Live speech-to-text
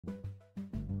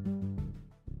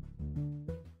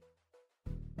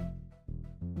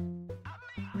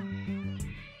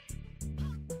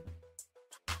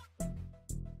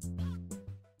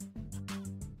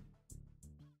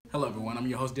Hello everyone, I'm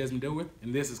your host Dezmon Dillworth,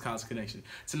 and this is College Connection.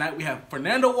 Tonight we have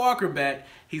Fernando Walker back.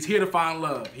 He's here to find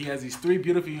love. He has these three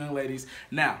beautiful young ladies.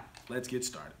 Now, let's get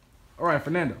started. All right,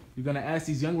 Fernando, you're gonna ask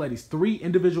these young ladies three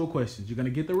individual questions. You're gonna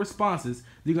get the responses.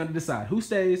 You're gonna decide who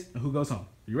stays and who goes home.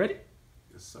 You ready?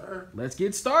 Yes, sir. Let's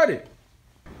get started.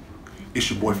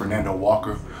 It's your boy Fernando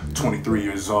Walker, 23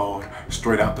 years old,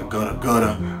 straight out the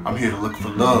gutter. I'm here to look for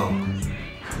love.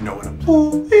 You know what I'm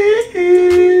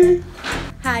doing?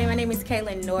 Hi, my name is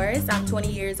Kaylin Norris. I'm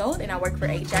 20 years old and I work for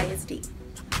HISD.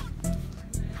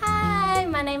 Hi,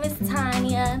 my name is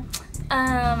Tanya.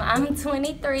 I'm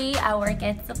 23. I work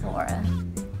at Sephora.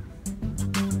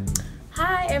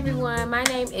 Hi everyone, my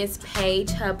name is Paige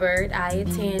Hubbard. I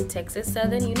attend Texas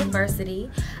Southern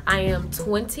University. I am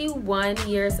 21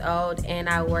 years old and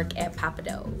I work at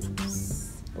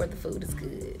Papados, where the food is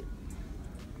good.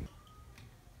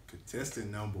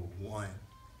 Contestant number one,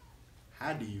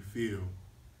 how do you feel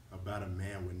about a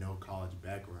man with no college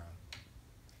background?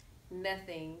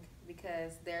 Nothing,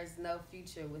 because there's no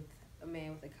future with a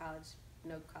man with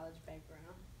no college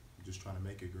background. I'm just trying to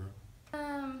make it, girl.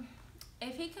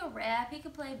 If he could rap, he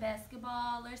could play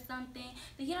basketball or something,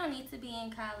 but he don't need to be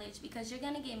in college because you're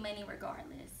gonna get money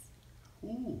regardless.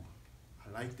 Ooh,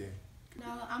 I like that.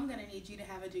 No, I'm gonna need you to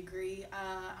have a degree.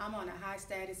 I'm on a high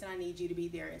status and I need you to be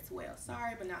there as well.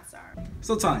 Sorry, but not sorry.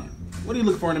 So Tanya, what do you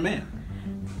look for in a man?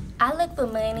 I look for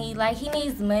money. Like, he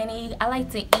needs money. I like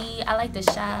to eat. I like to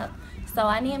shop. So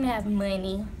I need him to have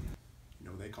money. You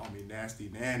know, they call me Nasty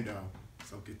Nando.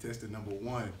 So contestant number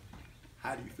one,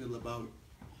 how do you feel about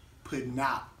putting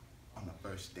out on the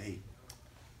first date?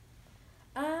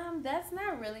 That's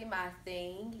not really my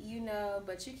thing, you know,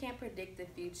 but you can't predict the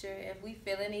future. If we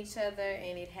feeling each other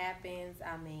and it happens,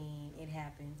 I mean, it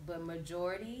happens. But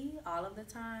majority, all of the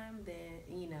time, then,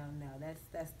 you know, no,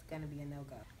 that's gonna be a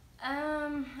no-go.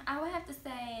 I would have to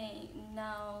say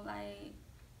no. Like,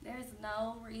 there's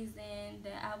no reason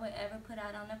that I would ever put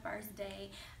out on the first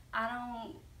date. I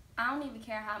don't even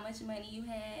care how much money you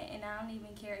had, and I don't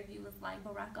even care if you was like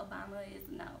Barack Obama. Is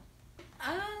no.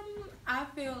 I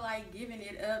feel like giving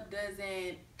it up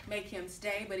doesn't make him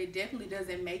stay, but it definitely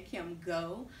doesn't make him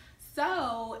go.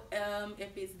 So,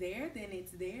 if it's there, then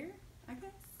it's there, I guess.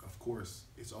 Of course,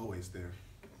 it's always there.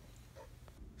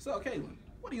 So Kaylin,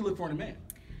 what do you look for in a man?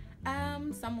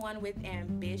 Someone with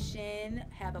ambition,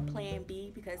 have a plan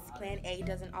B because plan A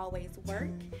doesn't always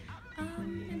work.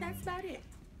 And that's about it.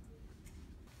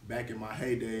 Back in my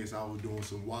heydays, I was doing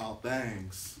some wild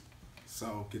things.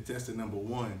 So, contestant number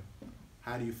one,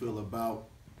 how do you feel about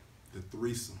the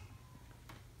threesome?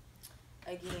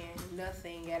 Again,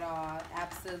 nothing at all.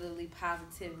 Absolutely,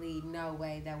 positively, no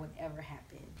way that would ever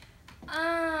happen.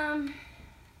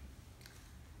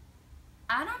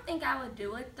 I don't think I would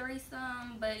do a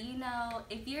threesome, but you know,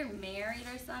 if you're married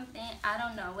or something, I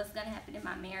don't know what's gonna happen in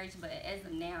my marriage, but as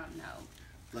of now, no.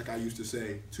 Like I used to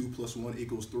say, 2 +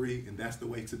 1 = 3, and that's the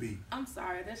way to be. I'm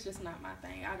sorry, that's just not my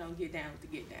thing. I don't get down with the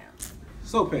get down.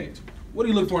 So Paige, what do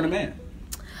you look for in a man?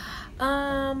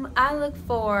 I look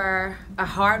for a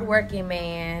hardworking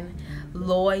man,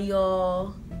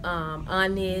 loyal,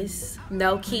 honest,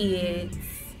 no kids,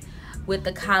 with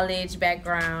a college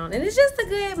background, and it's just a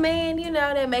good man, you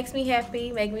know, that makes me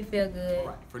happy, make me feel good. All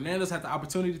right. Fernando's had the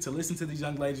opportunity to listen to these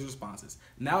young ladies' responses.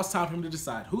 Now it's time for him to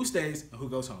decide who stays and who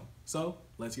goes home. So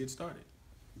let's get started.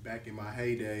 Back in my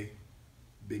heyday,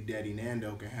 Big Daddy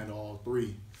Nando can handle all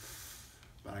three,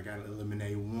 but I gotta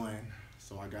eliminate one,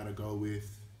 so I gotta go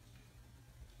with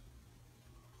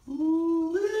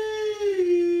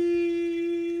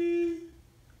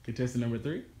Contestant number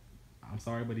 3, I'm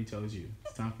sorry, but he chose you.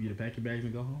 It's time for you to pack your bags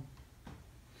and go home.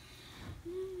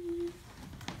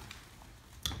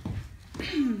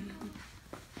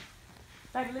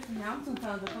 Baby, listen, now I'm 2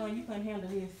 tons of fun. You couldn't handle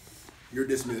this. You're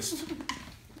dismissed.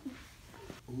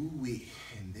 Ooh-wee,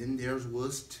 and then there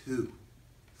was 2.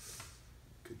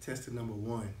 Contestant number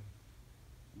 1,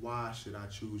 why should I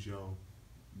choose your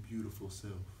beautiful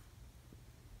self?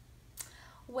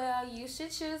 Well, you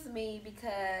should choose me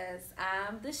because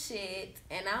I'm the shit,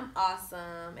 and I'm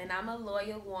awesome, and I'm a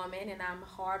loyal woman, and I'm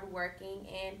hardworking,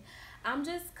 and I'm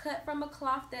just cut from a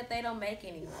cloth that they don't make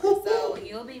anymore. So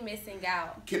you'll be missing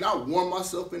out. Can I warm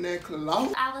myself in that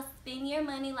cloth? I will spend your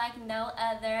money like no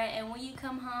other, and when you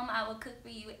come home, I will cook for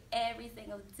you every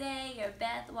single day. Your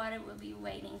bath water will be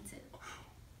waiting too.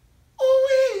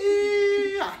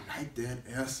 Ooh-wee, I like that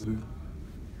answer.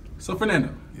 So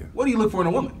Fernando, Yeah. what do you look for in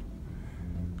a woman?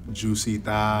 Juicy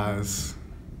thighs,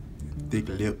 thick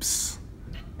lips,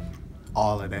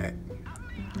 all of that.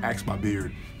 Ask my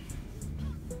beard.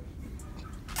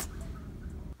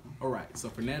 All right, so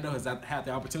Fernando has had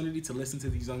the opportunity to listen to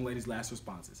these young ladies' last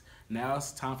responses. Now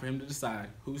it's time for him to decide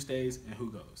who stays and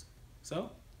who goes. So,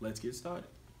 let's get started.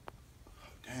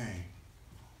 Dang.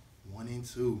 1 and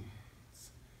 2.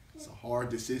 It's a hard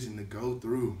decision to go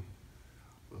through.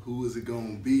 But who is it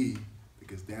going to be?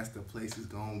 Because that's the place it's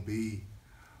going to be.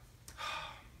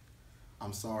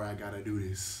 I'm sorry I got to do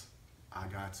this. I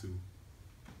got to.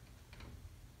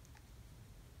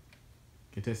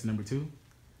 Contestant number 2,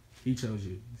 he chose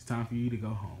you. It's time for you to go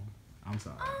home. I'm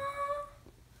sorry.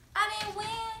 I didn't win.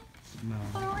 No.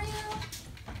 For real?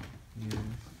 Yeah,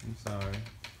 I'm sorry.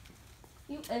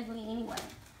 You ugly anyway.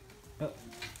 You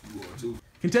are too.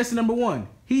 Contestant number 1,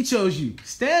 he chose you.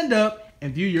 Stand up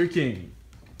and view your king.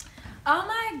 Oh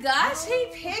my gosh, he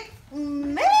picked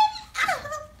me.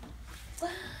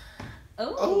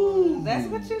 Oh, that's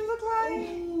what you look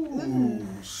like. Ooh,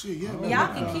 shit, yeah.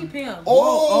 Y'all can keep him.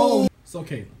 Oh! So,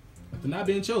 Kayla, after not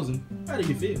being chosen, how do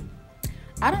you feel?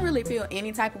 I don't really feel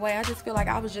any type of way. I just feel like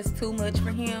I was just too much for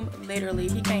him. Literally,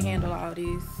 he can't handle all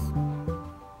this.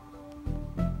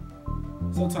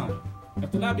 So, Tommy,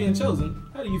 after not being chosen,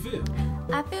 how do you feel?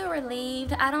 I feel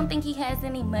relieved. I don't think he has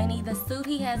any money. The suit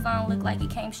he has on looked like it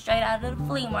came straight out of the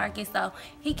flea market, so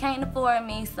he can't afford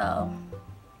me, so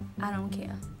I don't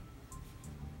care.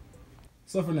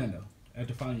 So, Fernando,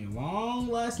 after finding your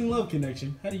long-lasting love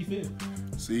connection, how do you feel?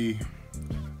 See,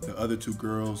 the other 2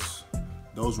 girls,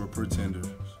 those were pretenders.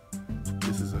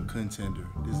 This is a contender.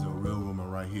 This is a real woman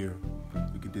right here.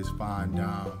 Look at this fine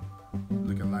dime,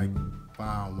 looking like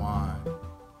fine wine.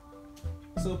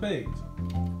 So, Paige,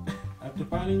 after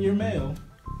finding your male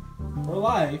for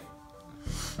life,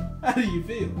 how do you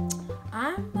feel?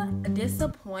 I'm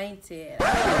disappointed.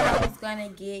 I thought I was gonna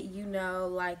get,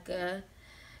 like a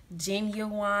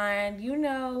genuine,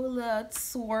 little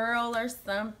swirl or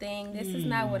something. This is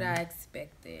not what I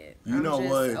expected. You know I'm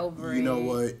just what? over You know it.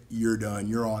 what? You're done.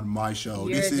 You're on my show.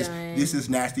 You're this done. is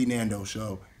Nasty Nando's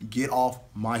show. Get off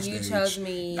my You stage. chose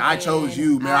me. I chose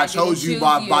you, man. I chose didn't you choose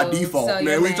by you, default, so man.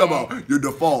 you're What you talking mad. about? Your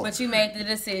default. But you made the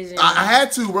decision. I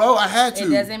had to, bro. I had to.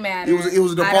 It doesn't matter. It was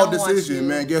a I default don't want decision, you.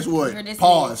 man. Guess what? You're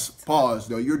dismissed. Pause.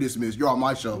 No, you're dismissed. You're on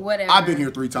my show. Whatever. I've been here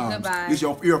 3 times. Goodbye. This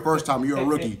your first time. You're a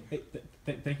rookie.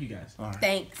 Thank you, guys. All right.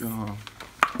 Thanks. Uh-huh.